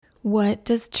What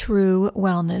does true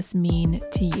wellness mean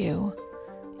to you?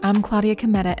 I'm Claudia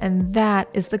Cometa, and that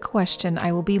is the question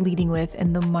I will be leading with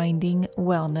in the Minding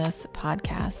Wellness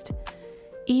podcast.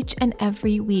 Each and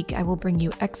every week, I will bring you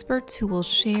experts who will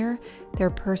share their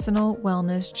personal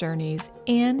wellness journeys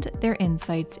and their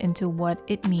insights into what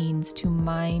it means to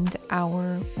mind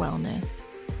our wellness.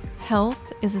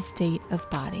 Health is a state of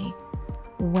body.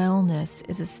 Wellness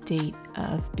is a state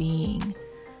of being.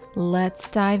 Let's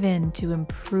dive into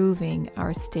improving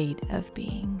our state of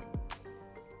being.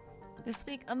 This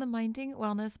week on the Minding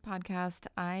Wellness podcast,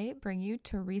 I bring you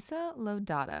Teresa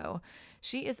Lodato.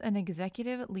 She is an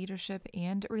executive leadership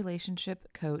and relationship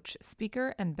coach,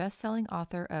 speaker, and best-selling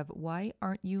author of Why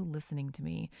Aren't You Listening to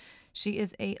Me? She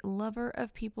is a lover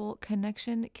of people,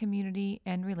 connection, community,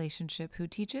 and relationship who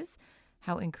teaches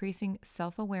how increasing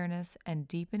self-awareness and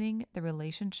deepening the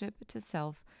relationship to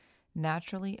self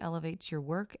naturally elevates your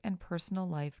work and personal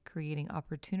life, creating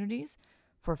opportunities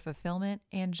for fulfillment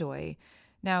and joy.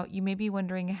 Now, you may be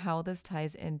wondering how this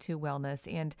ties into wellness,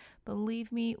 and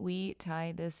believe me, we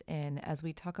tie this in as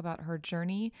we talk about her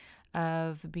journey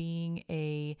of being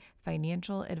a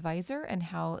financial advisor and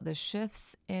how the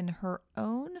shifts in her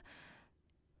own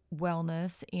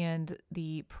wellness and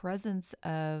the presence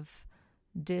of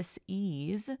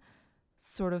dis-ease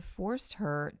sort of forced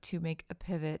her to make a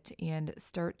pivot and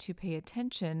start to pay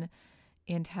attention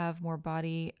and have more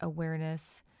body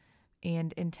awareness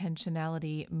and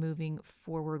intentionality moving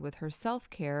forward with her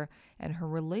self-care and her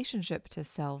relationship to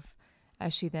self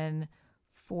as she then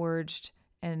forged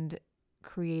and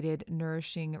created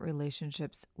nourishing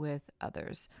relationships with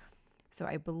others. So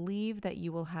I believe that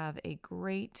you will have a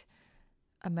great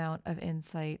amount of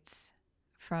insights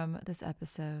from this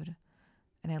episode,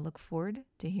 and I look forward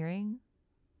to hearing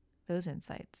those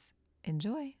insights.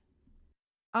 Enjoy.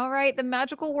 All right, the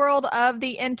magical world of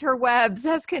the interwebs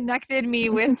has connected me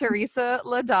with Teresa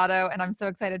Lodato, and I'm so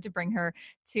excited to bring her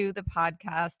to the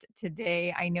podcast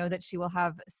today. I know that she will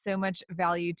have so much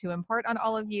value to impart on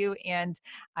all of you, and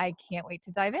I can't wait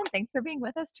to dive in. Thanks for being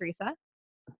with us, Teresa.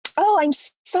 Oh, I'm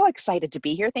so excited to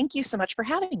be here. Thank you so much for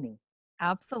having me.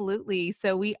 Absolutely.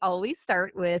 So we always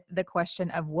start with the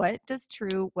question of what does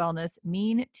true wellness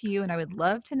mean to you? And I would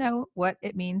love to know what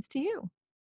it means to you.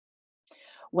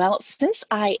 Well, since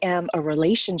I am a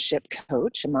relationship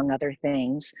coach, among other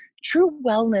things, true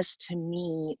wellness to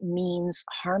me means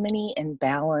harmony and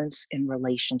balance in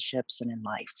relationships and in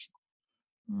life.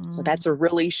 So Mm, that's a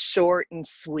really short and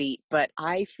sweet, but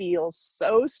I feel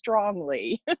so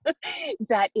strongly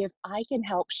that if I can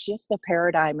help shift the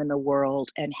paradigm in the world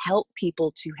and help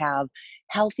people to have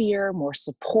healthier, more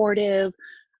supportive,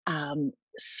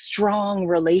 strong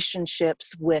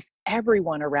relationships with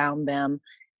everyone around them,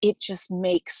 it just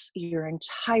makes your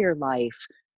entire life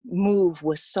move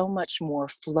with so much more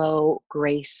flow,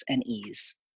 grace, and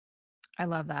ease. I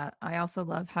love that. I also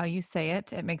love how you say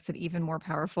it. It makes it even more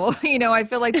powerful. I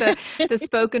feel like the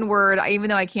spoken word, even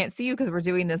though I can't see you because we're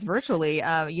doing this virtually,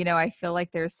 I feel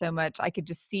like there's so much, I could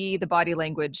just see the body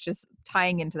language just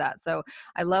tying into that. So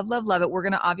I love, love, love it. We're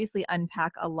going to obviously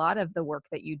unpack a lot of the work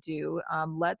that you do.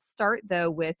 Let's start though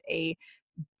with a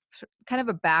kind of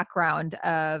a background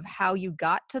of how you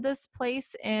got to this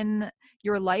place in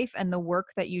your life and the work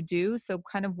that you do. So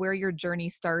kind of where your journey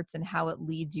starts and how it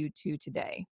leads you to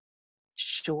today.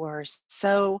 Sure.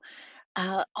 So,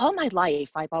 all my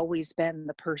life, I've always been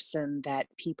the person that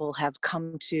people have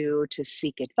come to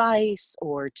seek advice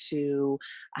or to,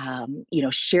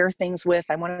 share things with.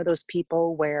 I'm one of those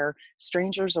people where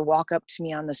strangers will walk up to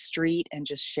me on the street and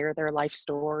just share their life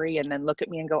story and then look at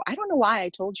me and go, I don't know why I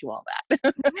told you all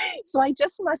that. So I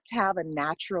just must have a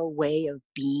natural way of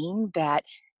being that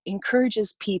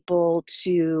encourages people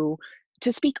to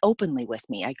speak openly with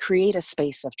me. I create a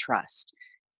space of trust.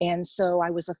 And so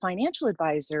I was a financial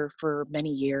advisor for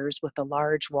many years with a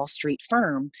large Wall Street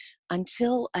firm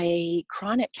until a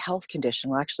chronic health condition,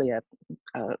 well, actually,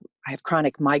 I have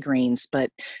chronic migraines,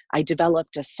 but I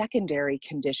developed a secondary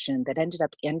condition that ended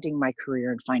up ending my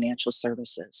career in financial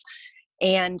services.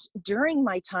 And during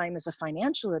my time as a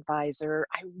financial advisor,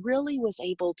 I really was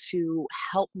able to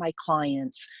help my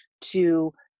clients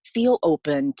to feel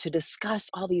open to discuss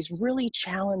all these really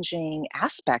challenging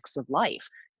aspects of life.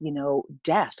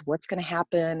 Death, what's going to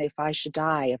happen if I should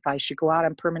die, if I should go out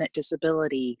on permanent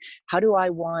disability? How do I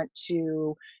want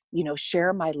to,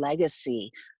 share my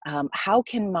legacy? How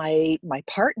can my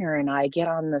partner and I get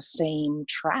on the same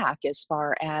track as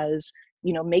far as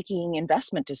making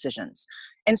investment decisions?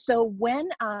 And so when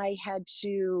I had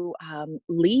to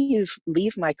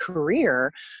leave my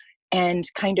career and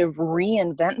kind of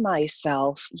reinvent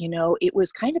myself, it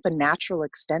was kind of a natural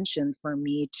extension for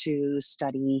me to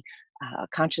study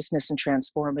consciousness and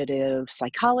transformative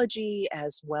psychology,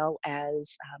 as well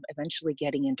as eventually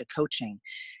getting into coaching.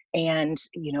 And,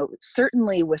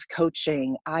 certainly with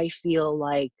coaching, I feel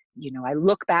like, I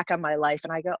look back on my life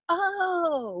and I go,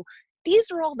 oh,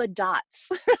 these are all the dots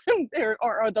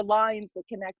or the lines that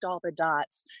connect all the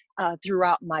dots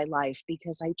throughout my life,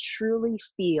 because I truly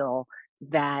feel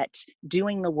that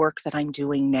doing the work that I'm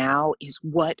doing now is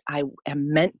what I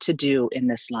am meant to do in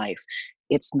this life.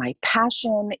 It's my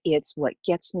passion. It's what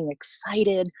gets me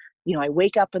excited. I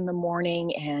wake up in the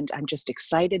morning and I'm just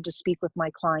excited to speak with my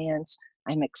clients.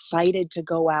 I'm excited to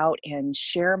go out and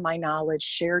share my knowledge,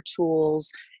 share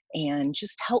tools, and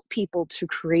just help people to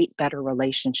create better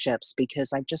relationships,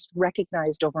 because I've just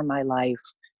recognized over my life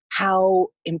how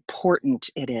important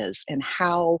it is, and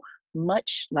how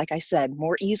much, like I said,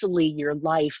 more easily your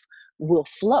life will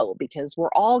flow, because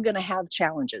we're all going to have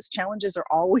challenges. Challenges are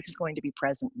always going to be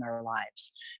present in our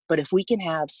lives. But if we can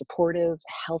have supportive,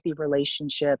 healthy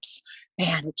relationships,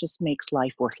 man, it just makes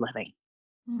life worth living.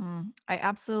 I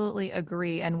absolutely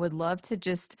agree and would love to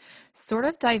just sort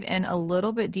of dive in a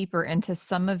little bit deeper into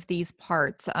some of these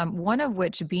parts. One of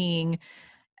which being,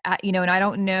 and I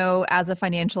don't know as a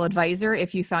financial advisor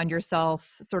if you found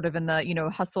yourself sort of in the,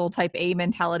 hustle type A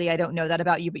mentality. I don't know that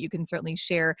about you, but you can certainly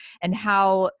share, and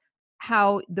how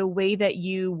the way that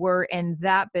you were in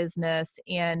that business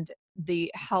and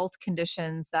the health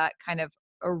conditions that kind of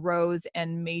arose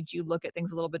and made you look at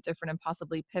things a little bit different and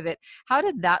possibly pivot. How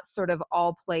did that sort of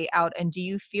all play out? And do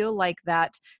you feel like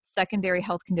that secondary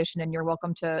health condition, and you're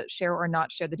welcome to share or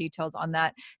not share the details on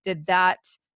that, did that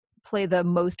play the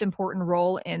most important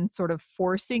role in sort of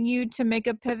forcing you to make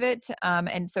a pivot?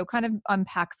 And so kind of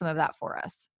unpack some of that for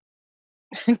us.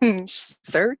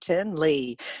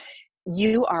 Certainly.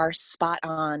 You are spot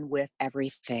on with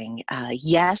everything.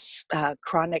 Yes,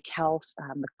 chronic health,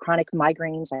 chronic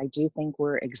migraines, I do think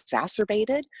were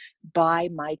exacerbated by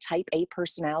my type A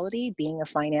personality, being a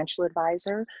financial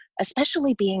advisor,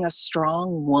 especially being a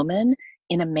strong woman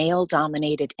in a male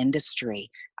dominated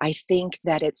industry. I think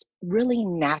that it's really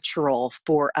natural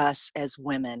for us as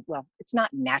women. Well, it's not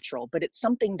natural, but it's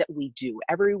something that we do.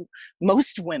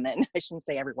 Most women, I shouldn't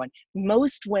say everyone,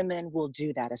 most women will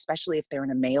do that, especially if they're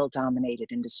in a male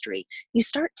dominated industry. You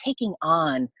start taking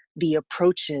on the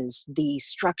approaches, the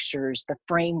structures, the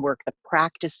framework, the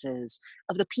practices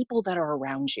of the people that are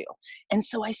around you. And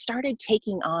so I started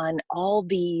taking on all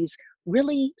these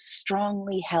really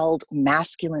strongly held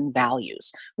masculine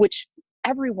values, which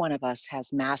every one of us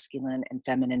has masculine and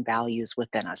feminine values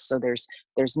within us. So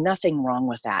there's nothing wrong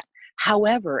with that.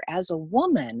 However, as a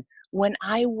woman, when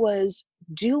I was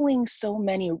doing so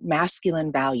many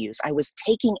masculine values, I was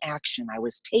taking action, I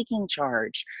was taking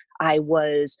charge, I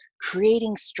was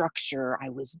creating structure, I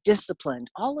was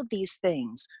disciplined, all of these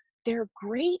things. They're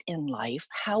great in life.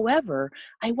 However,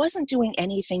 I wasn't doing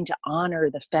anything to honor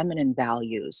the feminine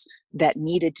values that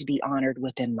needed to be honored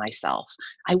within myself.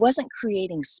 I wasn't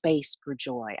creating space for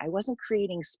joy. I wasn't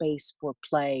creating space for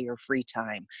play or free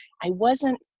time. I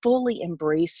wasn't fully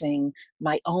embracing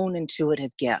my own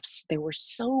intuitive gifts. There were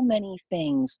so many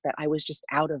things that I was just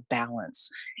out of balance.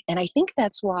 And I think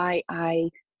that's why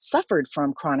I suffered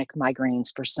from chronic migraines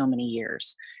for so many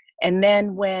years. And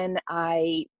then when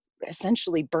I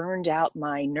essentially burned out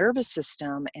my nervous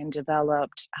system and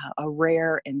developed a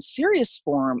rare and serious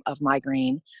form of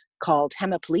migraine called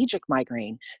hemiplegic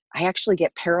migraine. I actually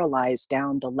get paralyzed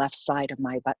down the left side of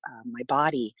my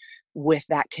body with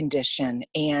that condition,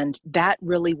 and that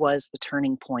really was the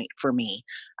turning point for me.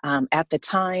 At the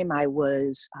time, I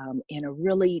was in a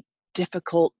really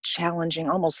difficult, challenging,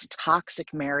 almost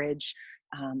toxic marriage.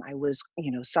 I was,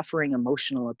 suffering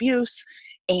emotional abuse.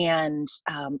 And,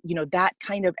 that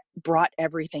kind of brought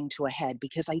everything to a head,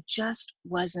 because I just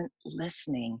wasn't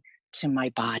listening to my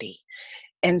body.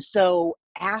 And so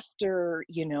after,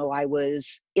 I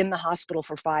was in the hospital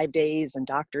for 5 days and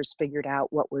doctors figured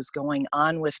out what was going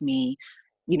on with me,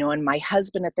 and my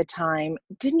husband at the time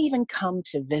didn't even come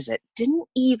to visit, didn't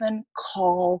even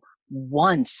call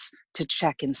once to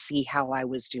check and see how I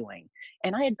was doing.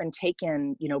 And I had been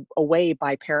taken, away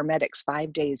by paramedics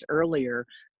 5 days earlier,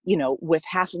 with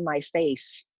half of my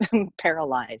face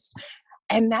paralyzed.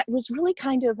 And that was really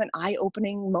kind of an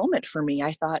eye-opening moment for me.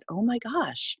 I thought, oh my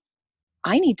gosh,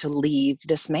 I need to leave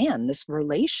this man. This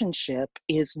relationship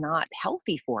is not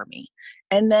healthy for me.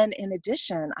 And then in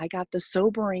addition, I got the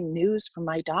sobering news from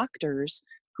my doctors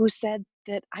who said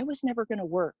that I was never going to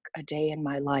work a day in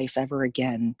my life ever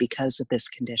again because of this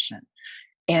condition.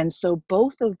 And so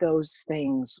both of those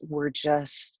things were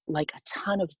just like a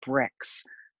ton of bricks,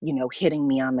 hitting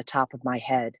me on the top of my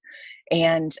head.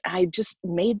 And I just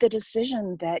made the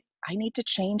decision that I need to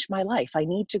change my life. I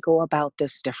need to go about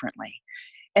this differently.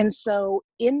 And so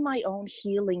in my own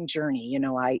healing journey,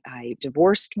 I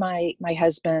divorced my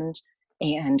husband,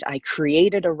 and I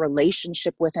created a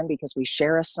relationship with him because we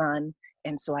share a son.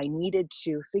 And so I needed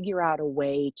to figure out a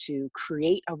way to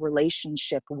create a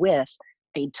relationship with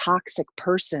a toxic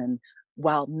person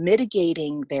while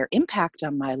mitigating their impact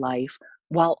on my life,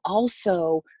 while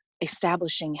also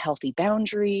establishing healthy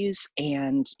boundaries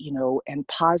and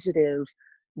positive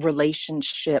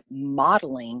relationship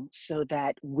modeling so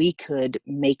that we could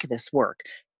make this work.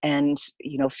 And,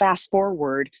 fast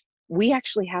forward, we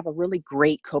actually have a really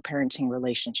great co-parenting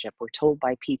relationship. We're told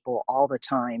by people all the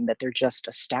time that they're just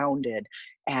astounded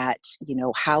at,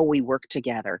 how we work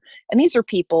together. And these are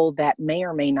people that may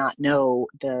or may not know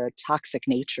the toxic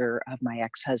nature of my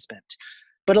ex-husband.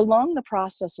 But along the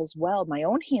process as well, my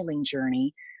own healing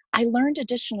journey, I learned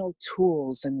additional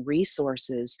tools and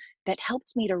resources that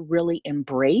helped me to really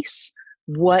embrace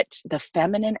what the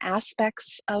feminine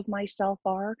aspects of myself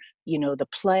are, the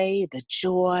play, the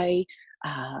joy,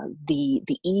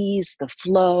 the ease, the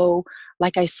flow.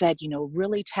 Like I said,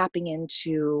 really tapping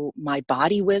into my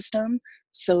body wisdom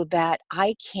so that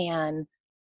I can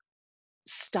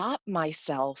stop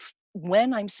myself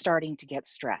when I'm starting to get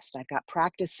stressed. I've got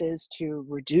practices to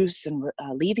reduce and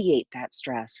alleviate that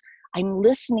stress. I'm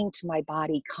listening to my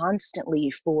body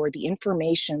constantly for the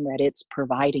information that it's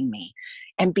providing me.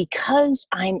 And because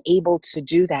I'm able to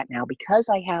do that now, because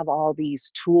I have all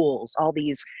these tools, all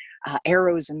these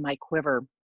arrows in my quiver,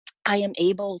 I am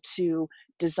able to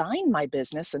design my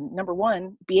business and, number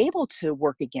one, be able to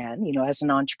work again, as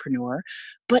an entrepreneur.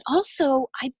 But also,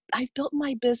 I've built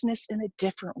my business in a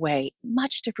different way,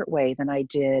 much different way than I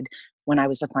did when I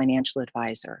was a financial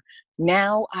advisor.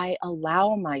 Now I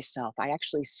allow myself, I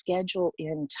actually schedule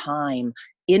in time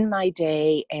in my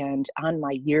day and on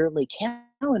my yearly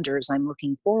calendars. I'm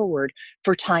looking forward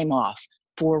for time off,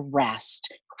 for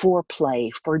rest, for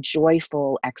play, for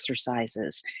joyful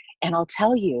exercises. And I'll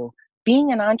tell you,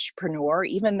 being an entrepreneur,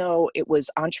 even though it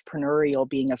was entrepreneurial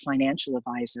being a financial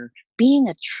advisor, being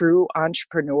a true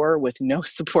entrepreneur with no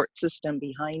support system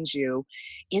behind you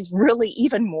is really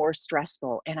even more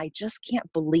stressful. And I just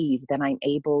can't believe that I'm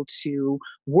able to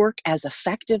work as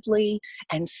effectively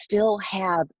and still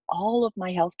have all of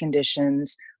my health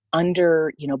conditions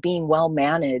under, being well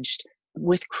managed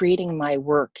with creating my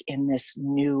work in this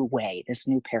new way, this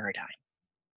new paradigm.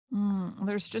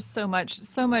 There's just so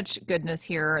much goodness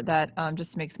here that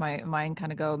just makes my mind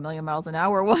kind of go a million miles an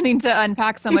hour, wanting to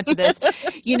unpack so much of this.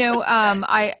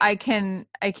 I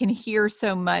can hear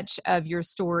so much of your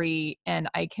story, and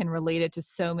I can relate it to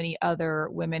so many other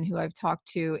women who I've talked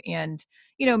to, and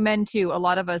men too. A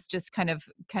lot of us just kind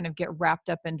of get wrapped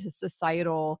up into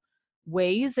societal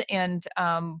ways, and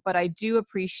but I do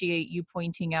appreciate you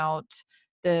pointing out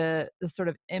the sort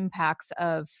of impacts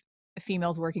of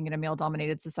females working in a male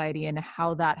dominated society and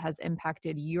how that has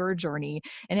impacted your journey.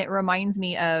 And it reminds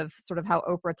me of sort of how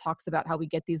Oprah talks about how we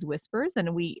get these whispers, and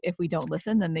if we don't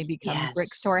listen, then they become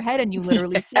bricks to our Yes. head. And you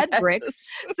literally said bricks.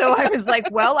 Yes. So I was like,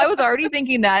 well, I was already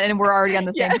thinking that, and we're already on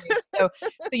the same Yeah. page.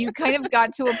 So you kind of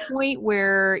got to a point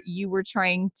where you were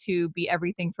trying to be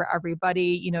everything for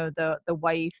everybody, the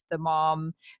wife, the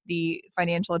mom, the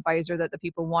financial advisor that the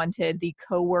people wanted, the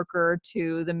coworker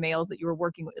to the males that you were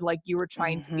working with. Like, you were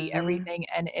trying to be Hmm. everything,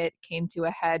 and it came to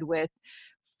a head with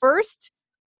first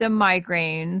the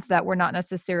migraines that were not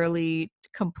necessarily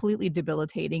completely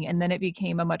debilitating, and then it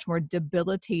became a much more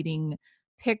debilitating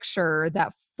picture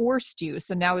that forced you.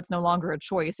 So now it's no longer a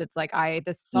choice. It's like,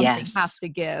 this something has Yes. to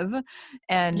give.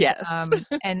 And Yes.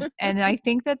 and I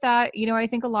think that I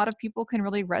think a lot of people can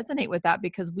really resonate with that,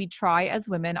 because we try as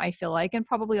women, I feel like, and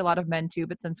probably a lot of men too,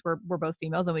 but since we're both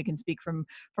females and we can speak from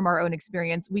our own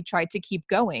experience, we try to keep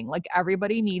going. Like,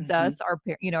 everybody needs Hmm. us.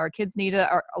 Our kids need it.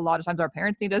 A lot of times our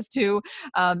parents need us too.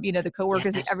 The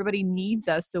coworkers, Yes. everybody needs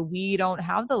us. So we don't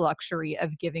have the luxury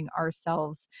of giving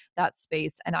ourselves that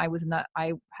space. And I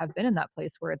have been in that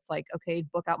place where it's like, okay,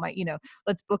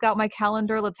 let's book out my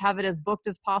calendar. Let's have it as booked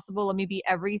as possible. Let me be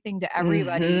everything to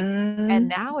everybody. And Hmm.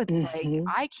 now it's like, Hmm.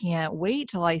 I can't wait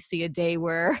till I see a day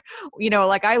where,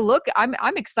 like,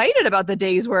 I'm excited about the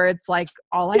days where it's like,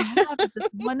 all I have is this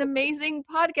one amazing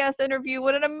podcast interview.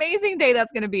 What an amazing day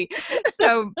that's going to be.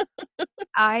 So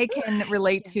I can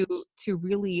relate to Yes.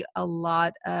 really a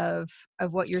lot of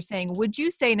what you're saying. Would you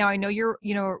say, now I know you're,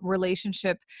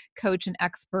 relationship coach and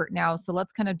expert now, so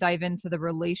let's kind of dive into the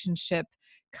relationship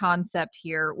concept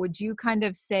here. Would you kind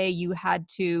of say you had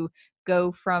to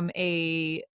go from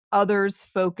a others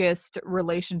focused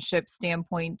relationship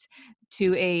standpoint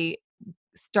to a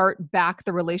start back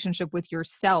the relationship with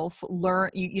yourself, learn,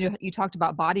 you know, you talked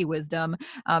about body wisdom,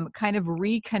 kind of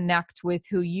reconnect with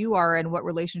who you are and what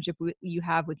relationship you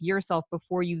have with yourself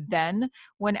before you then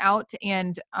went out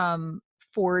and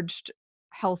forged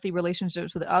healthy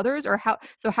relationships with others? Or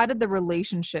how did the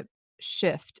relationship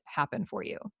shift happen for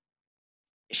you?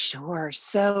 Sure.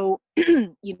 So,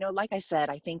 like I said,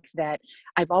 I think that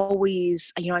I've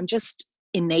always, I'm just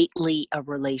innately a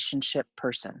relationship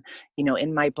person.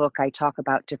 In my book, I talk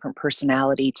about different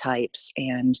personality types,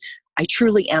 and I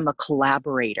truly am a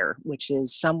collaborator, which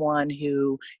is someone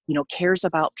who, cares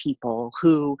about people,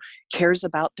 who cares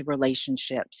about the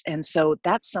relationships. And so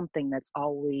that's something that's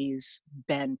always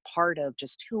been part of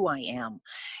just who I am.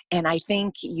 And I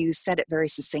think you said it very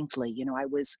succinctly. I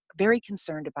was very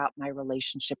concerned about my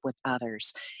relationship with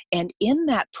others. And in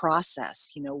that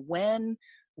process, when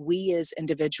we as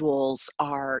individuals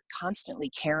are constantly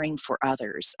caring for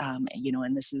others, and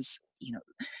this is,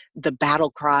 the battle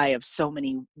cry of so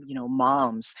many,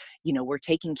 moms, we're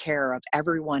taking care of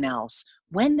everyone else.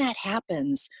 When that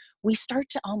happens, we start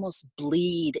to almost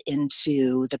bleed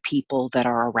into the people that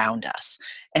are around us.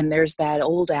 And there's that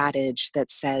old adage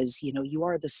that says, you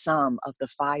are the sum of the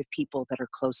five people that are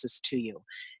closest to you.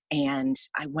 And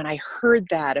when I heard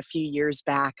that a few years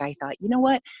back, I thought, you know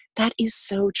what? That is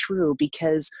so true,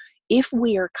 because if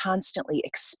we are constantly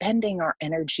expending our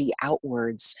energy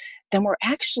outwards, then we're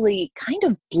actually kind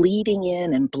of bleeding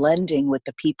in and blending with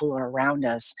the people around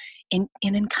us. And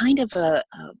in kind of a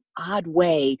odd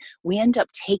way, we end up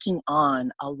taking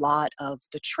on a lot of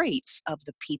the traits of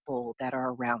the people that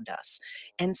are around us.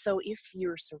 And so if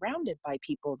you're surrounded by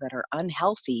people that are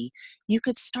unhealthy, you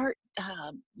could start,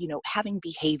 having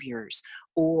behaviors,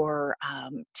 or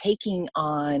taking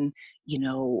on,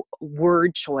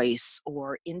 word choice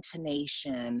or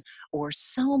intonation, or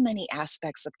so many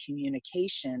aspects of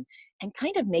communication, and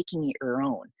kind of making it your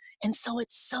own. And so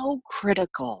it's so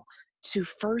critical to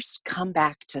first come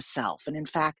back to self. And in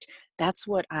fact, that's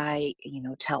what I,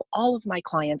 tell all of my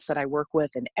clients that I work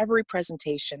with in every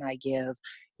presentation I give.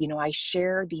 I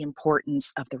share the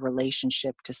importance of the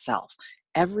relationship to self.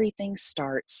 Everything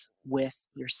starts with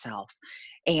yourself.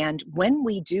 And when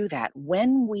we do that,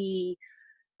 when we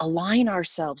align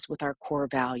ourselves with our core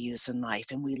values in life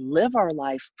and we live our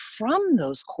life from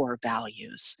those core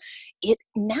values, it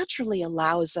naturally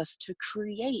allows us to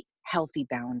create healthy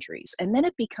boundaries. And then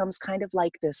it becomes kind of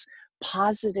like this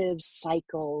positive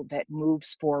cycle that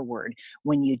moves forward.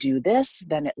 When you do this,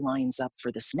 then it lines up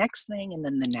for this next thing, and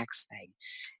then the next thing.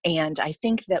 And I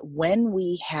think that when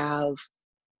we have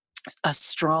a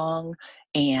strong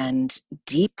and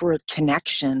deeper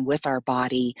connection with our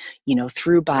body,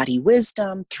 through body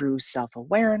wisdom, through self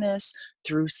awareness,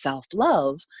 through self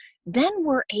love, then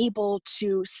we're able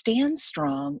to stand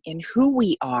strong in who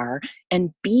we are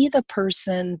and be the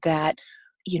person that,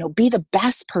 be the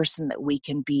best person that we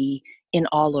can be in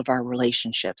all of our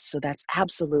relationships. So that's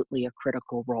absolutely a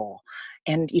critical role.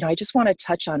 And, I just want to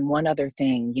touch on one other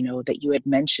thing, that you had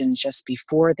mentioned just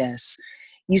before this.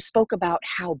 You spoke about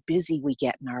how busy we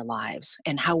get in our lives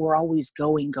and how we're always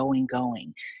going, going,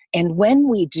 going. And when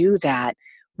we do that,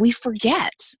 we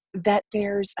forget that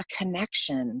there's a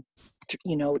connection,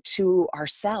 to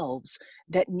ourselves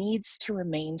that needs to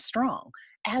remain strong.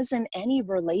 As in any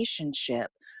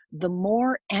relationship, the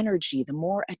more energy, the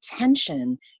more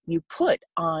attention you put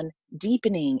on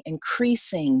deepening,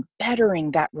 increasing,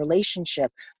 bettering that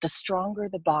relationship, the stronger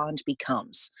the bond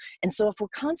becomes. And so if we're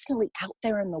constantly out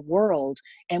there in the world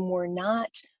and we're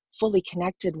not fully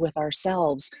connected with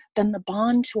ourselves, then the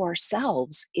bond to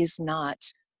ourselves is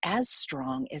not as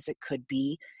strong as it could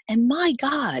be. And my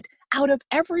God, out of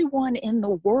everyone in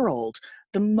the world,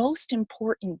 the most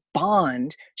important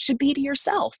bond should be to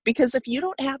yourself. Because if you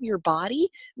don't have your body,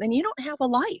 then you don't have a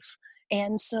life.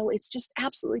 And so it's just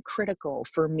absolutely critical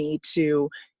for me to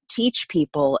teach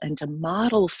people and to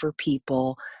model for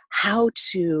people how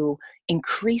to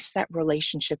increase that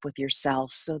relationship with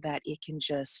yourself so that it can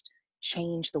just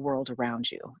change the world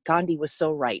around you. Gandhi was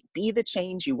so right. Be the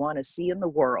change you want to see in the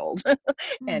world.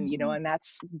 And, Mhm. and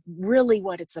that's really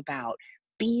what it's about.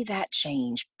 Be that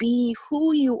change. Be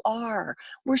who you are.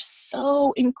 We're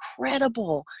so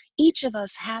incredible. Each of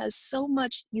us has so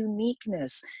much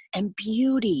uniqueness and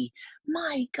beauty.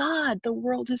 My God, the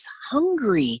world is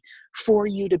hungry for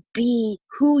you to be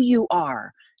who you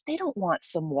are. They don't want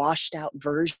some washed out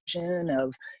version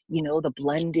of, the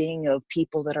blending of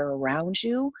people that are around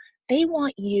you. They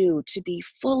want you to be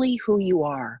fully who you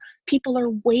are. People are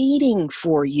waiting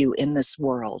for you in this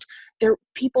world. They're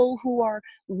people who are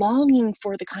longing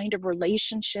for the kind of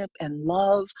relationship and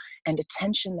love and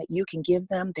attention that you can give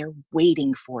them. They're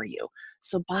waiting for you.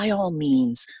 So by all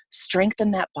means,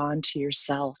 strengthen that bond to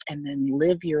yourself and then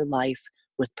live your life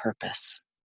with purpose.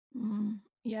 Mm,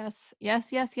 yes,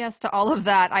 yes, yes, yes to all of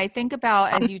that. I think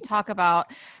about as you talk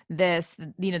about this,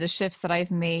 the shifts that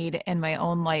I've made in my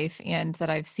own life and that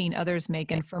I've seen others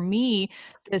make. And for me,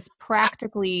 this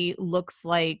practically looks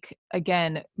like,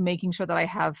 again, making sure that I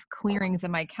have clearings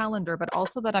in my calendar, but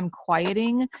also that I'm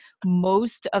quieting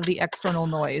most of the external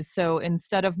noise. So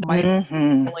instead of my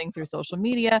Hmm. scrolling through social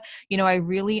media, I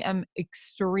really am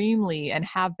extremely and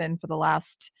have been for the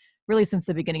last really since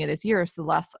the beginning of this year, so the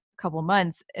last couple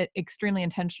months, extremely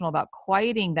intentional about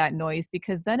quieting that noise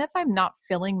because then if I'm not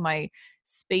filling my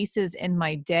spaces in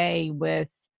my day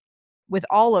with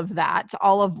all of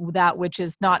that which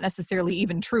is not necessarily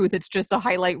even truth, it's just a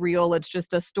highlight reel, it's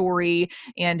just a story,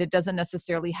 and it doesn't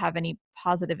necessarily have any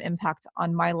positive impact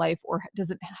on my life or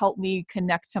doesn't help me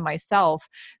connect to myself,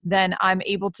 then I'm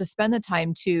able to spend the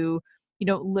time to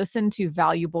listen to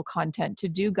valuable content, to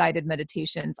do guided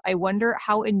meditations. I wonder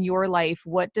how in your life,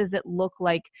 what does it look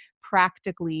like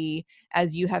practically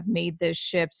as you have made this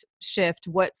shift?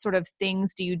 What sort of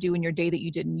things do you do in your day that you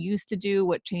didn't used to do?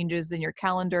 What changes in your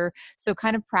calendar? So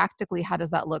kind of practically, how does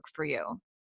that look for you?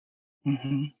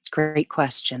 Hmm. Great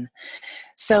question.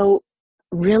 So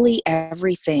really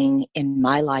everything in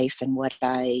my life and what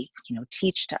I,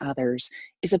 teach to others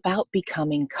is about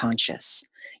becoming conscious.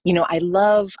 I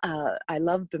love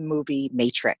the movie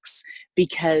Matrix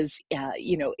because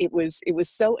it was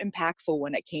so impactful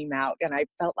when it came out, and I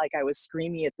felt like I was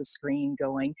screaming at the screen,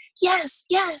 going, "Yes,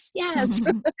 yes, yes!"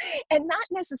 And not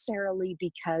necessarily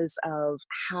because of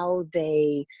how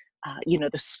the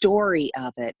story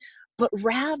of it, but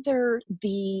rather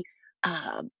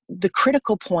the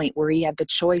critical point where he had the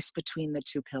choice between the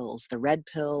two pills, the red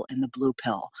pill and the blue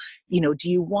pill. Do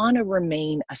you want to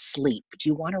remain asleep? Do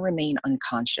you want to remain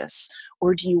unconscious?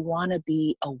 Or do you want to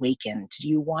be awakened? Do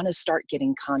you want to start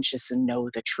getting conscious and know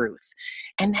the truth?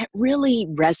 And that really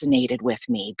resonated with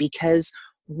me because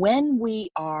when we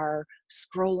are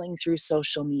scrolling through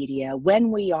social media,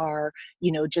 when we are,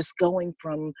 just going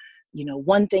from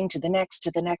one thing to the next,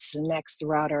 to the next, to the next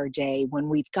throughout our day, when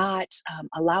we've got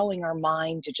allowing our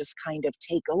mind to just kind of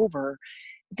take over,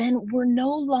 then we're no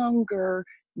longer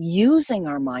using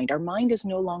our mind. Our mind is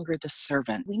no longer the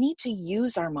servant. We need to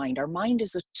use our mind. Our mind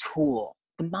is a tool.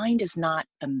 The mind is not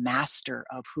the master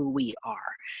of who we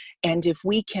are. And if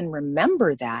we can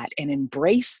remember that and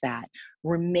embrace that,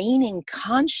 remaining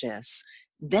conscious,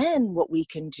 then what we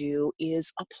can do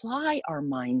is apply our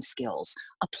mind skills,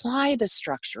 apply the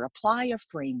structure, apply a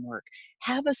framework,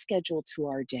 have a schedule to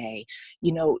our day,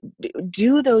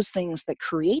 do those things that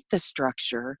create the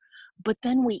structure, but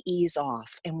then we ease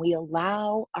off and we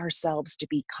allow ourselves to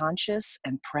be conscious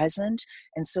and present,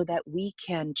 and so that we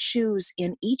can choose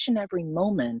in each and every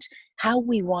moment how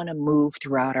we want to move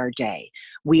throughout our day.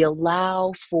 We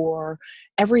allow for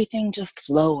everything to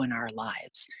flow in our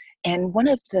lives. And one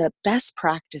of the best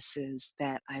practices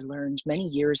that I learned many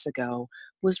years ago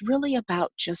was really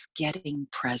about just getting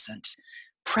present.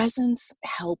 Presence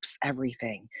helps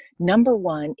everything. Number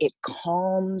one, it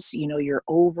calms, your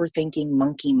overthinking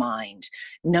monkey mind.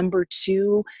 Number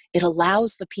two, it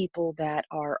allows the people that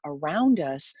are around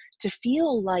us to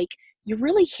feel like you're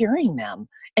really hearing them.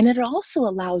 And it also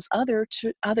allows others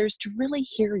to really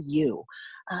hear you.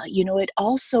 It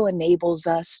also enables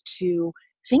us to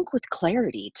think with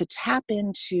clarity, to tap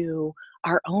into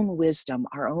our own wisdom,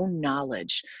 our own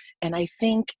knowledge. And I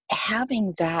think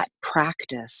having that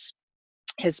practice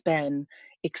has been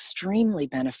extremely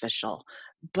beneficial.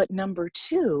 But number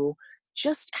two,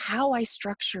 just how I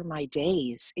structure my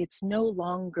days, it's no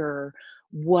longer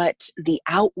what the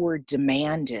outward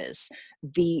demand is.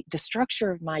 The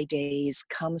structure of my days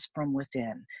comes from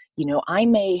within. I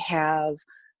may have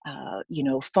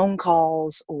phone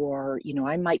calls, or,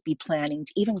 I might be planning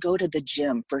to even go to the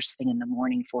gym first thing in the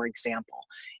morning, for example.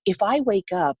 If I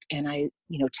wake up and I,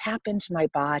 tap into my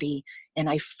body and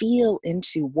I feel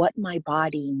into what my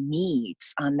body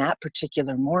needs on that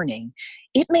particular morning,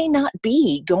 it may not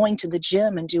be going to the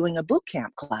gym and doing a boot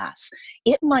camp class.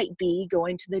 It might be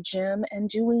going to the gym and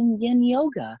doing yin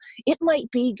yoga. It might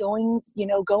be going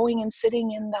and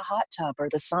sitting in the hot tub or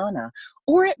the sauna.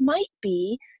 Or it might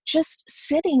be just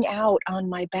sitting out on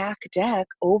my back deck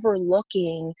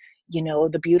overlooking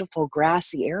the beautiful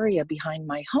grassy area behind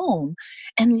my home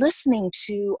and listening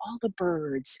to all the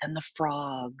birds and the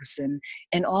frogs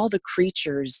and all the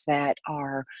creatures that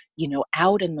are,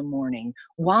 out in the morning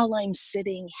while I'm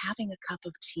sitting having a cup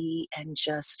of tea and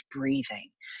just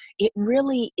breathing. It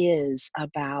really is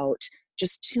about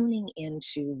just tuning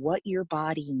into what your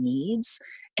body needs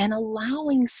and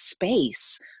allowing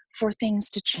space for things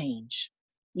to change.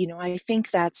 I think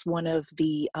that's one of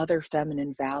the other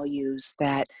feminine values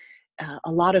that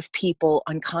a lot of people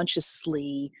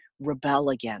unconsciously rebel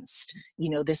against.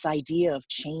 This idea of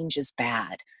change is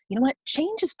bad. You know what?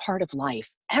 Change is part of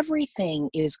life. Everything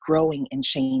is growing and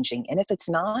changing. And if it's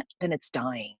not, then it's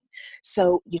dying.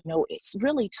 So, it's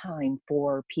really time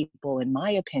for people, in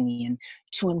my opinion,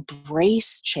 to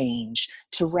embrace change,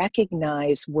 to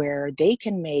recognize where they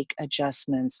can make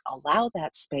adjustments, allow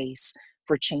that space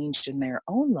for change in their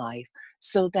own life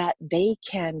so that they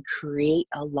can create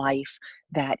a life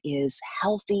that is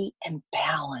healthy and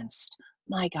balanced.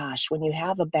 My gosh, when you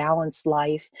have a balanced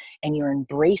life and you're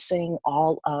embracing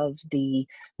all of the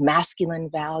masculine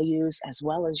values as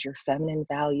well as your feminine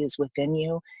values within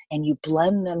you, and you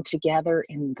blend them together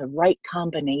in the right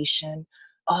combination,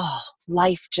 oh,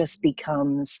 life just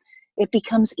becomes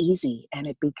easy and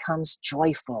it becomes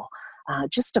joyful.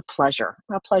 Just a pleasure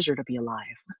to be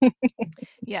alive.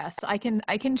 Yes, I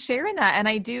can share in that. And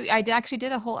I actually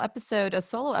did a whole episode, a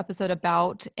solo episode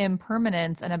about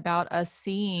impermanence and about us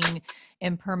seeing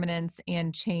impermanence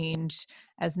and change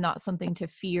as not something to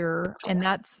fear. And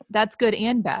that's good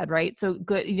and bad, right? So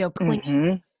good, clinging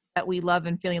Hmm. that we love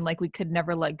and feeling like we could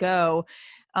never let go.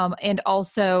 And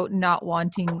also not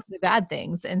wanting the bad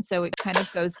things. And so it kind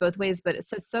of goes both ways, but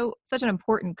it's such an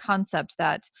important concept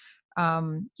that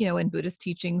in Buddhist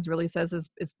teachings really says is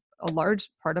a large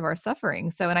part of our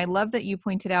suffering. So, and I love that you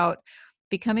pointed out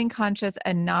becoming conscious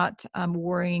and not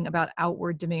worrying about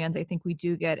outward demands. I think we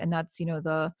do get, and that's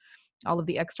the all of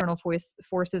the external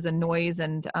forces and noise,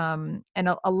 and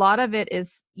a lot of it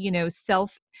is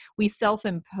we self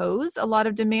impose a lot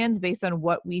of demands based on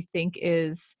what we think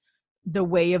is the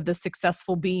way of the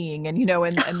successful being, and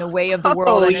the way of the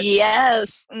world, Oh, and it's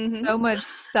yes. Hmm. so much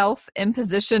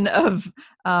self-imposition of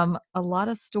a lot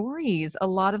of stories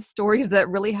that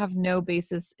really have no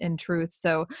basis in truth.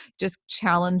 So just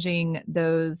challenging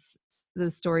those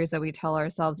stories that we tell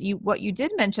ourselves. What you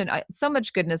did mention, so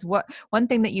much goodness. What one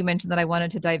thing that you mentioned that I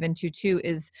wanted to dive into too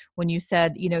is when you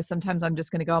said, sometimes I'm just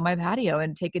going to go on my patio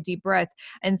and take a deep breath.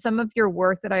 And some of your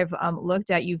work that I've looked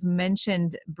at, you've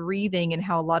mentioned breathing and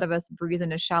how a lot of us breathe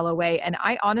in a shallow way. And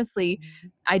I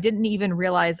didn't even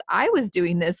realize I was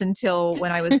doing this until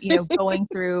when I was, going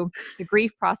through the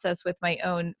grief process with my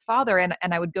own father. And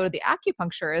I would go to the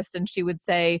acupuncturist and she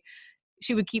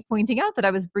would keep pointing out that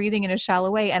I was breathing in a shallow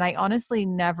way. And I honestly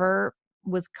never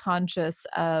was conscious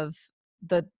of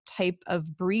the type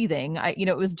of breathing.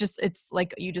 It's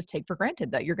like you just take for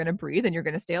granted that you're going to breathe and you're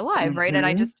going to stay alive. Right. And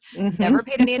I Hmm. just Hmm. never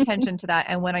paid any attention to that.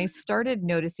 And when I started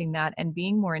noticing that and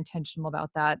being more intentional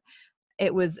about that,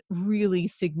 it was really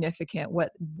significant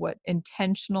what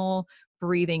intentional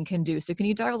breathing can do. So can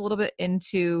you dive a little bit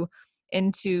into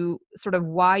sort of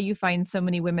why you find so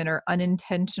many women are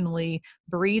unintentionally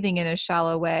breathing in a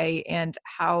shallow way and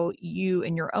how you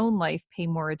in your own life pay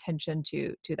more attention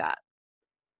to that?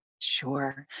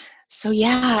 Sure. So,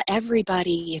 yeah,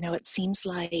 everybody, it seems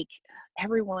like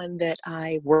everyone that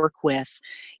I work with,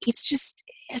 it's just,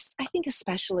 I think,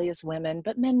 especially as women,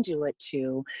 but men do it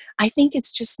too. I think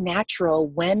it's just natural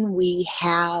when we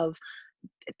have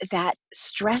that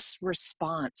stress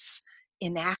response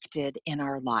enacted in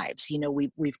our lives.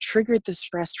 We've triggered the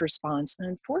stress response, and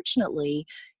unfortunately,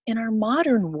 in our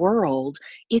modern world,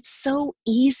 it's so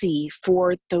easy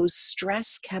for those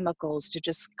stress chemicals to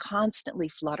just constantly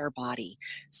flood our body.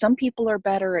 Some people are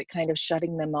better at kind of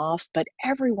shutting them off, but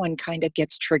everyone kind of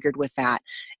gets triggered with that.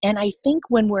 And I think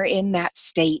when we're in that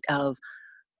state of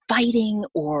fighting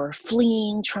or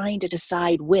fleeing, trying to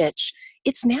decide which,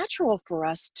 it's natural for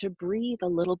us to breathe a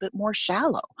little bit more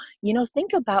shallow.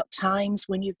 Think about times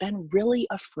when you've been really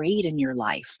afraid in your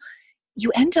life.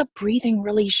 You end up breathing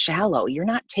really shallow. You're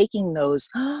not taking those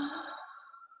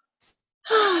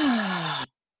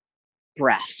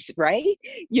breaths, right?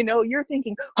 You're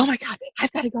thinking, oh my God,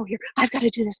 I've got to go here. I've got to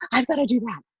do this. I've got to do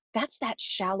that. That's that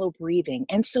shallow breathing.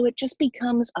 And so it just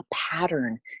becomes a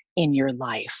pattern in your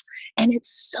life. And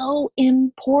it's so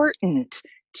important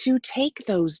to take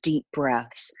those deep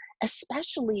breaths,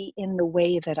 especially in the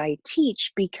way that I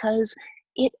teach, because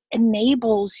it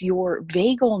enables your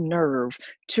vagal nerve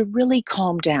to really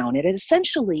calm down. It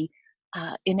essentially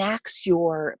enacts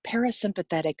your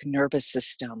parasympathetic nervous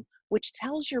system, which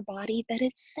tells your body that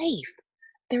it's safe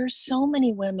there's so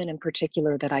many women in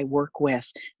particular that I work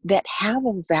with that have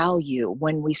a value.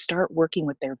 When we start working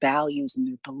with their values and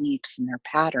their beliefs and their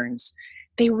patterns,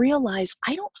 they realize,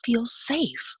 I don't feel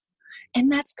safe.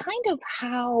 And that's kind of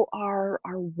how our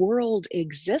world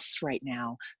exists right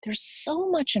now. There's so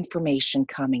much information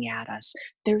coming at us.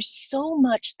 There's so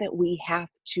much that we have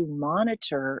to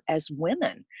monitor as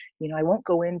women. I won't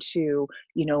go into,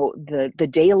 the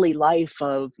daily life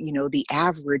of, the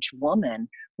average woman,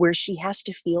 where she has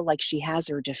to feel like she has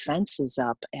her defenses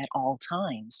up at all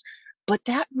times. But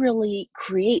that really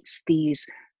creates these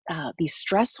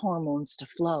stress hormones to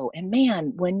flow. And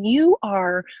man, when you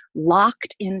are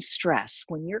locked in stress,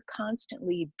 when you're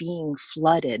constantly being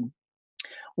flooded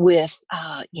with,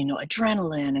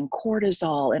 adrenaline and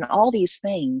cortisol and all these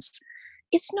things,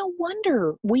 it's no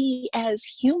wonder we as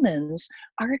humans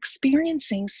are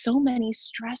experiencing so many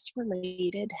stress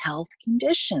related health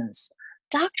conditions.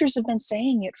 Doctors have been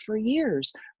saying it for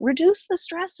years. Reduce the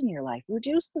stress in your life,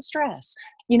 reduce the stress.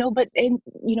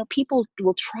 People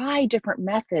will try different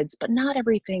methods, but not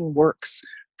everything works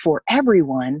for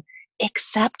everyone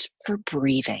except for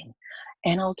breathing.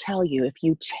 And I'll tell you, if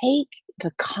you take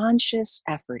the conscious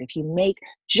effort, if you make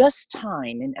just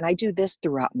time, and I do this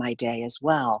throughout my day as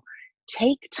well,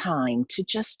 take time to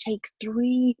just take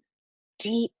 3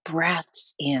 deep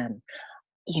breaths in.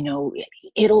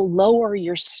 It'll lower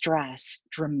your stress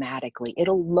dramatically.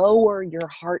 It'll lower your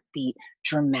heartbeat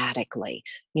dramatically.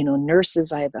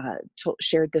 Nurses, I've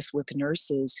shared this with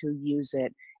nurses who use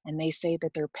it, and they say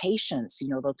that their patients,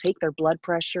 they'll take their blood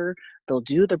pressure, they'll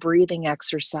do the breathing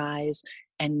exercise,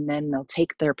 and then they'll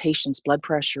take their patient's blood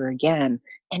pressure again,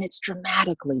 and it's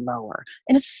dramatically lower.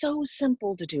 And it's so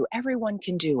simple to do. Everyone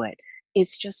can do it.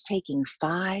 It's just taking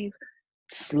 5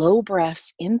 slow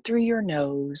breaths in through your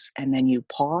nose, and then you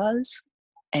pause,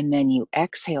 and then you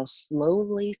exhale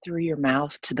slowly through your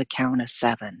mouth to the count of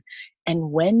 7.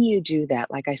 And when you do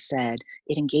that, like I said,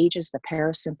 it engages the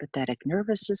parasympathetic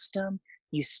nervous system.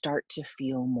 You start to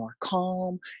feel more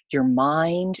calm. Your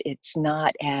mind, it's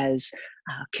not as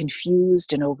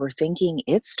confused and overthinking.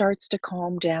 It starts to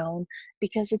calm down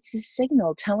because it's a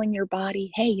signal telling your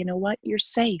body, hey, you know what? You're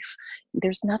safe.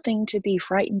 There's nothing to be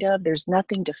frightened of. There's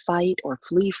nothing to fight or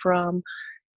flee from.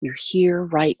 You're here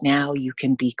right now. You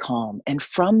can be calm. And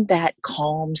from that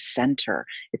calm center,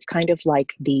 it's kind of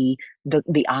like the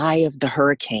eye of the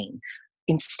hurricane.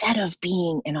 Instead of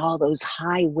being in all those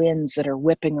high winds that are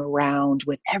whipping around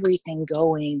with everything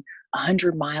going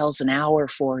 100 miles an hour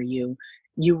for you,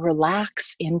 you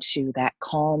relax into that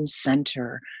calm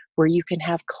center where you can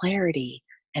have clarity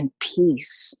and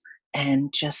peace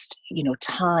and just,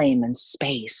 time and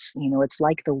space. It's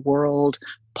like the world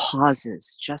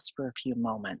pauses just for a few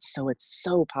moments. So it's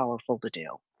so powerful to do.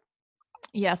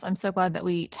 Yes, I'm so glad that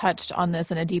we touched on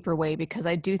this in a deeper way because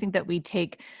I do think that we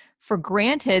take for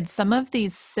granted some of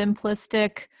these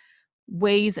simplistic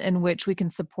ways in which we can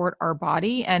support our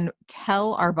body and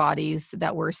tell our bodies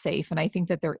that we're safe. And I think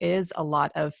that there is a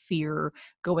lot of fear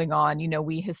going on.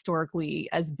 We historically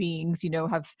as beings,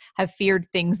 have feared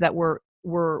things that were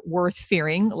worth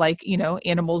fearing, like,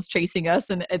 animals chasing us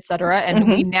and et cetera. And Hmm.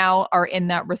 we now are in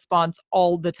that response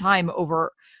all the time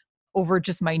over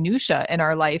just minutia in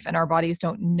our life, and our bodies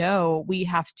don't know we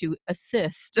have to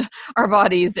assist our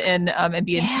bodies and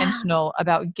be Yeah. intentional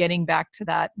about getting back to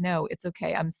that. No, it's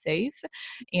okay, I'm safe,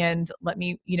 and let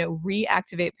me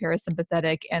reactivate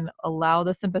parasympathetic and allow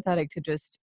the sympathetic to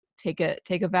just take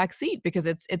a back seat because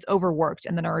it's overworked,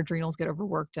 and then our adrenals get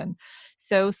overworked. And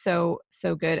so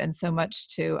good, and so much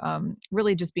to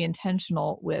really just be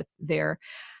intentional with there.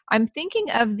 I'm thinking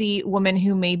of the woman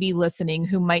who may be listening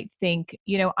who might think,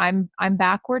 I'm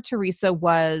back where Teresa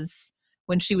was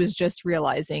when she was just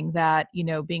realizing that,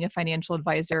 being a financial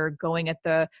advisor, going at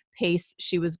the pace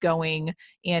she was going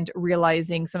and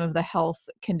realizing some of the health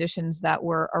conditions that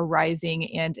were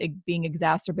arising and being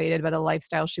exacerbated by the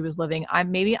lifestyle she was living.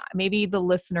 Maybe the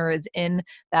listener is in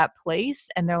that place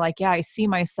and they're like, yeah, I see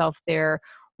myself there.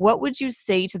 What would you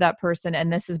say to that person?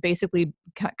 And this is basically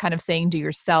kind of saying to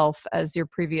yourself as your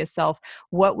previous self,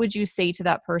 what would you say to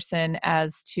that person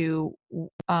as to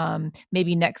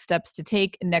maybe next steps to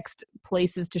take, next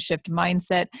places to shift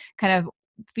mindset, kind of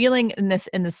feeling in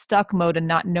the stuck mode and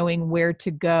not knowing where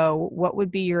to go? What would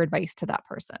be your advice to that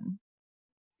person?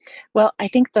 Well, I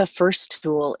think the first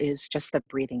tool is just the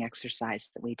breathing exercise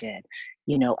that we did.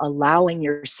 Allowing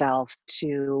yourself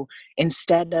to,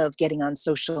 instead of getting on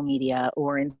social media,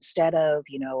 or instead of,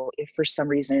 if for some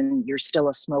reason you're still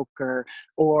a smoker,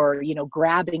 or,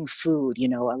 grabbing food,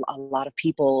 a lot of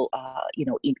people,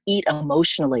 eat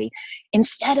emotionally.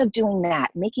 Instead of doing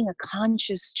that, making a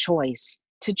conscious choice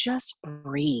to just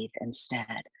breathe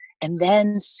instead. and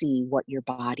then see what your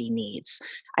body needs.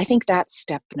 I think that's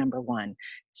step number one.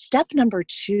 Step number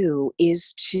two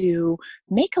is to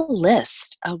make a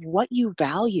list of what you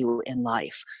value in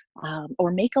life,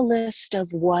 or make a list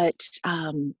of what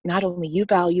not only you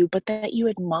value, but that you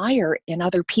admire in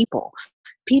other people.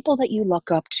 People that you look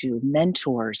up to,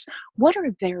 mentors, what are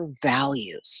their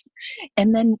values?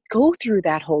 And then go through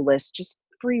that whole list, just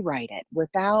free write it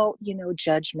without,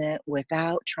 judgment,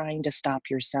 without trying to stop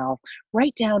yourself.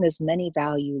 Write down as many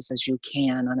values as you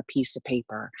can on a piece of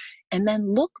paper. And then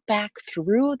look back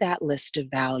through that list of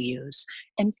values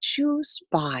and choose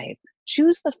five.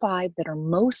 Choose the five that are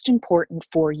most important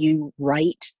for you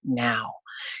right now.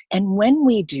 And when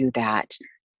we do that,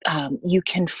 you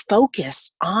can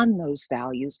focus on those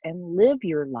values and live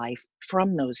your life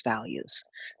from those values.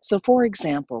 So, for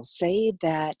example, say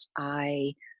that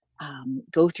I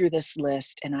go through this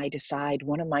list and I decide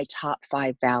one of my top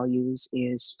five values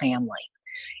is family.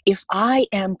 If I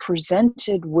am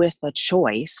presented with a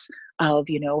choice of,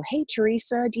 hey,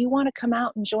 Teresa, do you want to come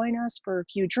out and join us for a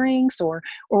few drinks, or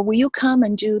will you come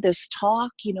and do this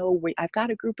talk? I've got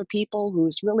a group of people who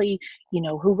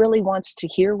really wants to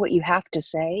hear what you have to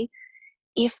say.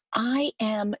 If I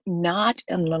am not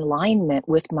in alignment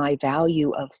with my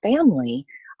value of family,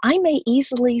 I may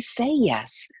easily say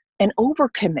yes and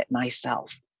overcommit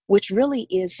myself, which really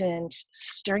isn't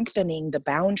strengthening the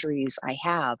boundaries I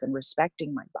have and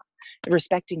respecting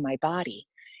my body.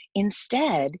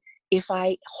 Instead, if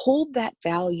I hold that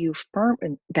value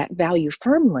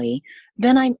firmly,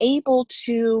 then I'm able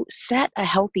to set a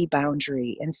healthy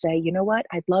boundary and say, you know what,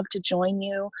 I'd love to join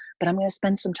you, but I'm going to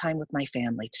spend some time with my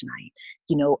family tonight.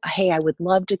 Hey, I would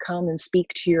love to come and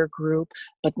speak to your group,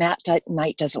 but that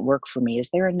night doesn't work for me. Is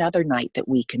there another night that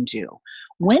we can do?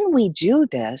 When we do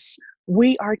this,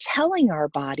 we are telling our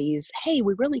bodies, hey,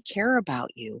 we really care about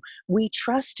you. We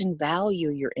trust and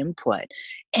value your input.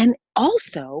 And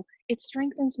also, it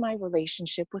strengthens my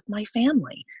relationship with my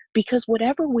family, because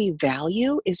whatever we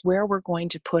value is where we're going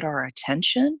to put our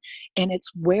attention, and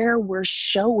it's where we're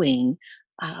showing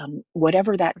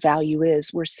whatever that value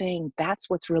is. We're saying that's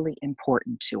what's really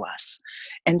important to us.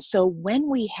 And so when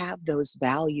we have those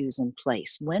values in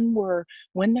place, when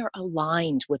they're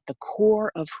aligned with the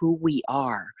core of who we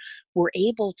are, we're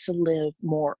able to live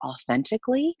more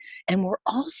authentically, and we're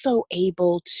also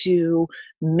able to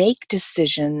make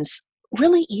decisions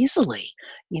really easily.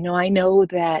 I know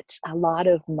that a lot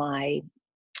of my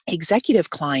executive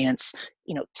clients,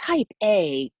 type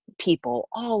A people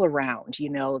all around,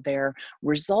 they're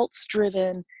results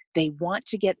driven. They want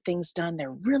to get things done.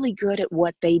 They're really good at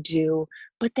what they do,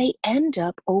 but they end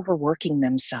up overworking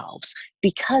themselves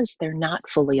because they're not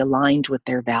fully aligned with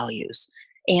their values.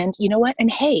 And you know what?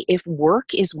 And hey, if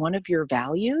work is one of your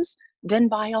values, then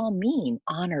by all means,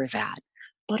 honor that.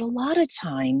 But a lot of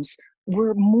times,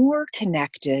 we're more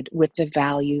connected with the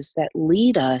values that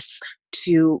lead us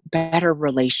to better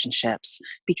relationships,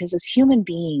 because as human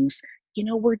beings,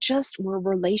 we're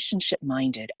relationship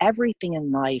minded. Everything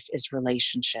in life is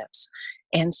relationships.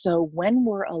 And so when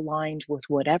we're aligned with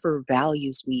whatever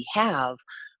values we have,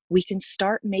 we can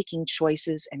start making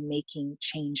choices and making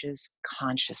changes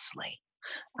consciously.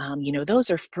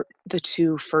 Those are the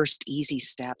two first easy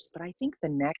steps. But I think the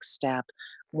next step,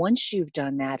 once you've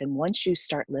done that and once you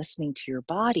start listening to your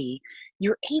body,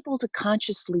 you're able to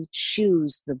consciously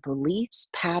choose the beliefs,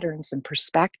 patterns, and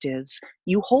perspectives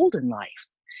you hold in life.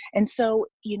 And so,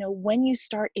 when you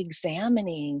start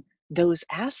examining those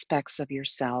aspects of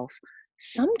yourself,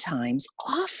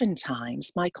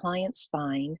 oftentimes, my clients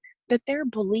find that their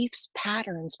beliefs,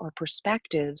 patterns, or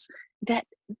perspectives that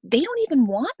they don't even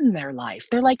want in their life.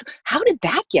 They're like, how did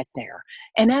that get there?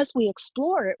 And as we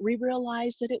explore it, we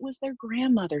realize that it was their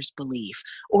grandmother's belief,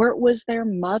 or it was their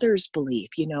mother's belief.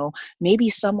 Maybe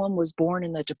someone was born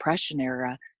in the Depression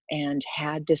era and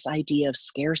had this idea of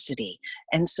scarcity.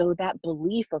 And so that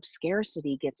belief of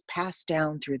scarcity gets passed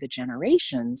down through the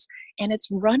generations, and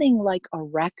it's running like a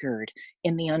record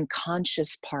in the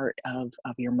unconscious part of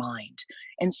your mind.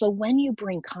 And so when you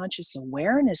bring conscious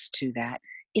awareness to that,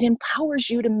 it empowers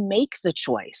you to make the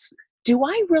choice. Do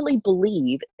I really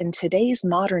believe in today's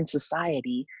modern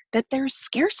society that there's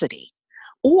scarcity?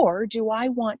 Or do I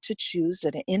want to choose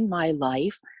that in my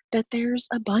life that there's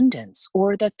abundance,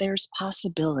 or that there's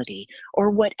possibility, or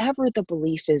whatever the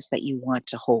belief is that you want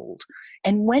to hold?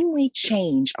 And when we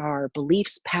change our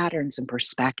beliefs, patterns, and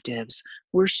perspectives,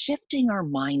 we're shifting our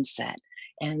mindset.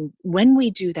 And when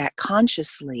we do that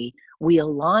consciously, we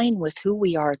align with who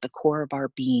we are at the core of our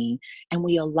being, and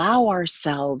we allow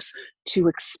ourselves to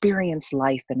experience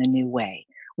life in a new way.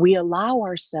 We allow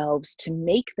ourselves to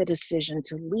make the decision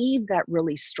to leave that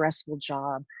really stressful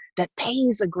job that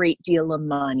pays a great deal of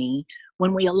money.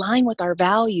 When we align with our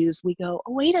values, we go,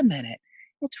 oh, wait a minute.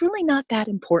 It's really not that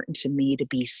important to me to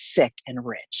be sick and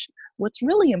rich. What's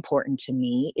really important to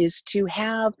me is to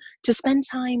spend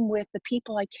time with the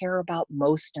people I care about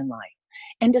most in life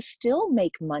and to still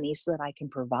make money so that I can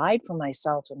provide for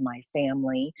myself and my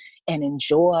family and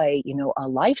enjoy, a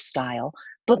lifestyle.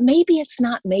 But maybe it's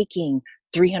not making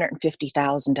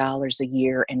 $350,000 a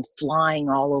year and flying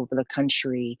all over the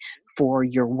country for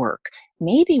your work.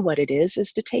 Maybe what it is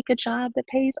to take a job that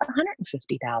pays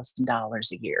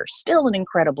 $150,000 a year. Still an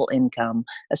incredible income,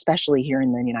 especially here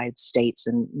in the United States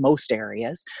in most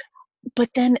areas. But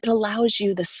then it allows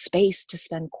you the space to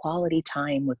spend quality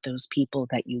time with those people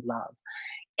that you love.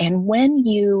 And when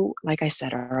you, like I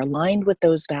said, are aligned with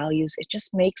those values, it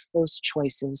just makes those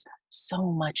choices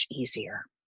so much easier.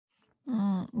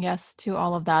 Yes, to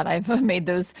all of that. I've made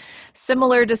those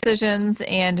similar decisions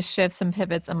and shifts and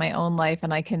pivots in my own life.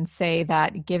 And I can say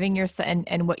that giving yourself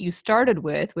and what you started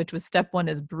with, which was step one,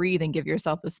 is breathe and give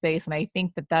yourself the space. And I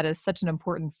think that that is such an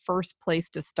important first place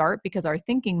to start because our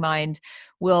thinking mind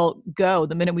will go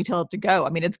the minute we tell it to go.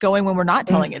 I mean, it's going when we're not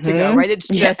telling it to go, Mhm. right? It's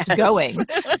just Yes. going.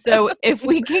 So if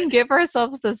we can give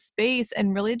ourselves the space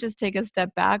and really just take a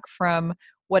step back from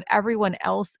what everyone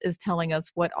else is telling us,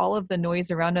 what all of the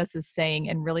noise around us is saying,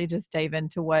 and really just dive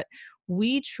into what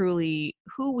we truly,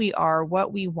 who we are,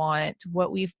 what we want,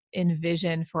 what we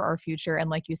envision for our future. And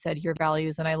like you said, your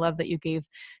values. And I love that you gave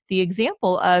the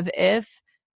example of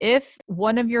if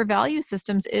one of your value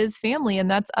systems is family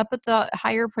and that's up at the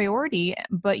higher priority,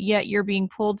 but yet you're being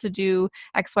pulled to do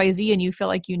XYZ and you feel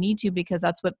like you need to because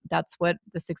that's what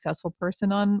the successful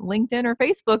person on LinkedIn or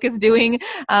Facebook is doing,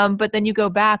 but then you go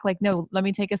back like, no, let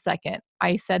me take a second.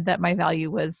 I said that my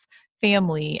value was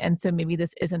family. And so maybe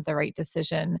this isn't the right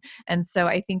decision. And so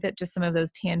I think that just some of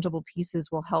those tangible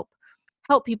pieces will help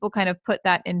people kind of put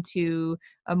that into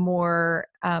a more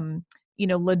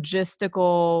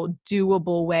logistical,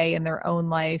 doable way in their own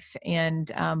life.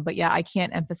 And but yeah, I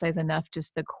can't emphasize enough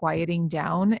just the quieting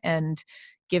down and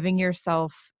giving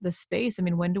yourself the space. I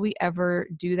mean, when do we ever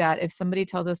do that? If somebody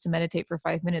tells us to meditate for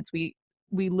 5 minutes, we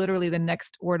literally the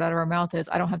next word out of our mouth is,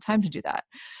 I don't have time to do that.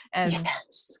 And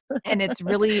Yes. and it's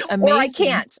really Or I amazing.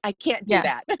 can't. I can't do Yeah.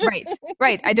 that. Right.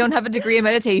 Right. I don't have a degree in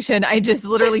meditation. I just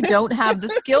literally don't have the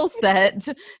skill set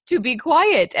to be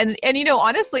quiet. And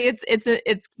honestly,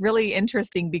 it's really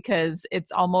interesting because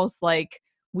it's almost like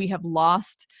we have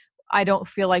lost. I don't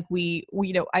feel like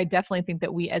I definitely think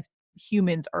that we as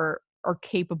humans are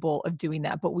capable of doing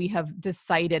that, but we have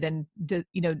decided and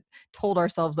told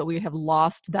ourselves that we have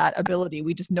lost that ability.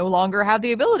 We just no longer have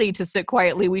the ability to sit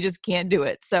quietly. We just can't do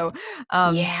it. So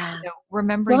Yeah. Well,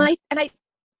 remembering. I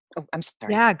oh, I'm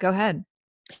sorry. Yeah, go ahead.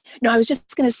 No, I was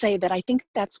just going to say that I think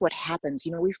that's what happens.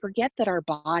 We forget that our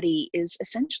body is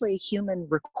essentially a human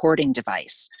recording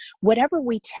device. Whatever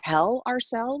we tell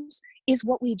ourselves is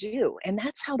what we do. And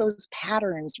that's how those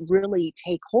patterns really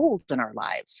take hold in our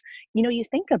lives. You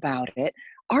think about it,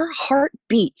 our heart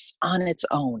beats on its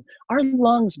own, our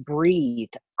lungs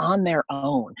breathe on their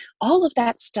own. All of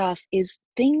that stuff is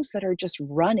things that are just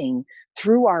running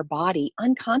through our body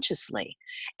unconsciously.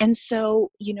 And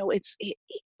so,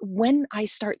 when I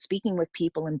start speaking with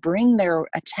people and bring their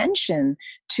attention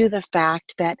to the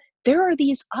fact that there are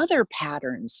these other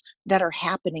patterns that are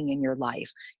happening in your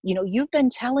life. You've been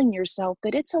telling yourself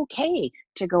that it's okay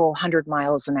to go 100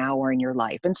 miles an hour in your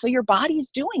life. And so your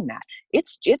body's doing that.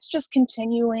 It's just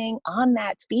continuing on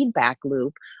that feedback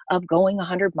loop of going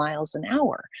 100 miles an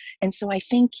hour. And so I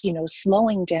think,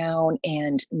 slowing down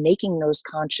and making those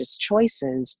conscious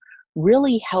choices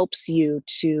really helps you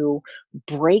to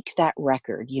break that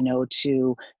record,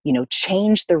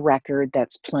 change the record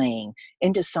that's playing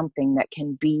into something that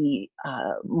can be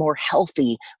more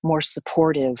healthy, more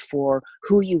supportive for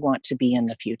who you want to be in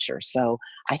the future. So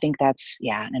I think that's,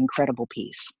 yeah, an incredible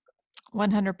piece.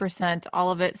 100%.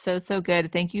 All of it so, so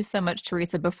good. Thank you so much,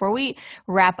 Teresa. Before we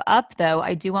wrap up, though,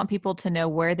 I do want people to know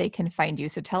where they can find you.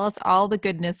 So tell us all the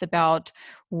goodness about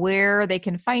where they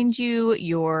can find you,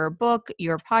 your book,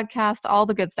 your podcast, all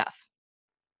the good stuff.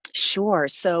 Sure.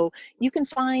 So you can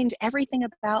find everything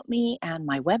about me on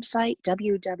my website,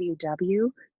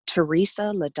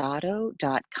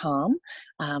 www.teresaladato.com.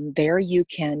 There you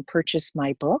can purchase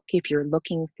my book if you're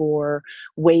looking for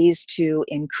ways to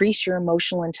increase your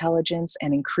emotional intelligence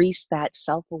and increase that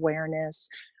self awareness.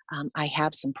 I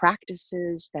have some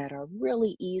practices that are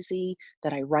really easy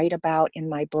that I write about in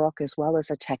my book, as well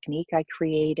as a technique I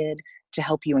created to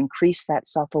help you increase that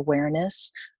self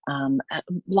awareness.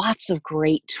 Lots of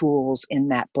great tools in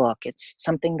that book. It's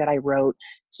something that I wrote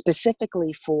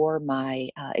specifically for my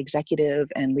executive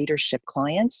and leadership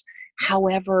clients.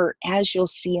 However, as you'll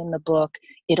see in the book,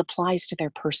 it applies to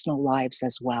their personal lives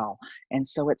as well. And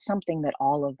so it's something that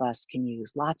all of us can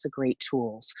use. Lots of great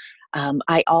tools.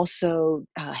 I also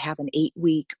have an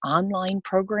 8-week online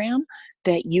program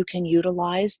that you can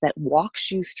utilize that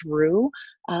walks you through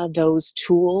those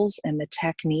tools and the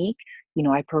technique.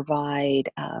 I provide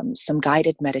some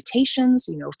guided meditations,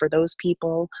 for those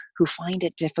people who find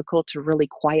it difficult to really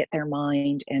quiet their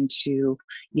mind and to,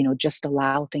 just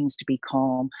allow things to be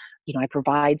calm. I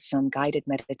provide some guided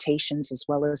meditations as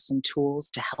well as some tools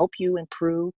to help you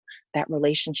improve that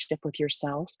relationship with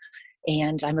yourself.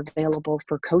 And I'm available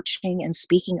for coaching and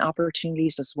speaking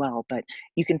opportunities as well. But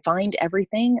you can find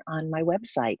everything on my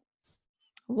website.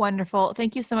 Wonderful.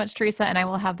 Thank you so much, Teresa. And I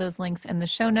will have those links in the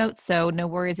show notes. So no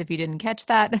worries if you didn't catch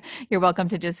that. You're welcome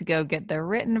to just go get the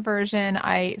written version.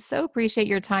 I so appreciate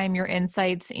your time, your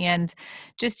insights, and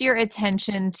just your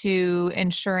attention to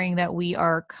ensuring that we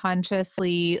are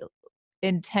consciously,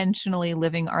 intentionally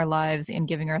living our lives and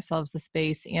giving ourselves the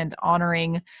space and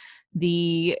honoring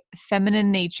the feminine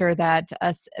nature that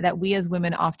we as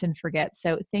women often forget.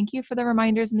 So thank you for the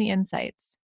reminders and the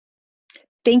insights.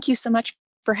 Thank you so much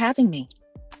for having me.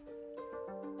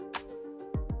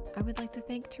 I would like to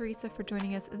thank Teresa for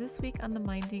joining us this week on the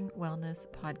Minding Wellness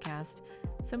podcast.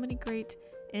 So many great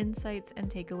insights and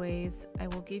takeaways. I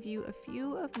will give you a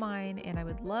few of mine, and I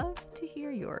would love to hear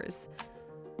yours.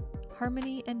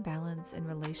 Harmony and balance in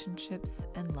relationships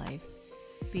and life.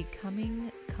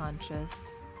 Becoming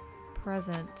conscious,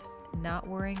 present, not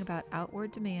worrying about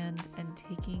outward demand, and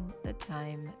taking the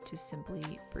time to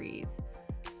simply breathe.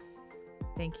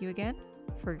 Thank you again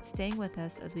for staying with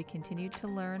us as we continue to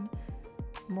learn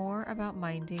more about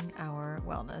minding our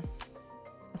wellness.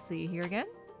 I'll see you here again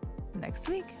next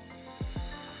week.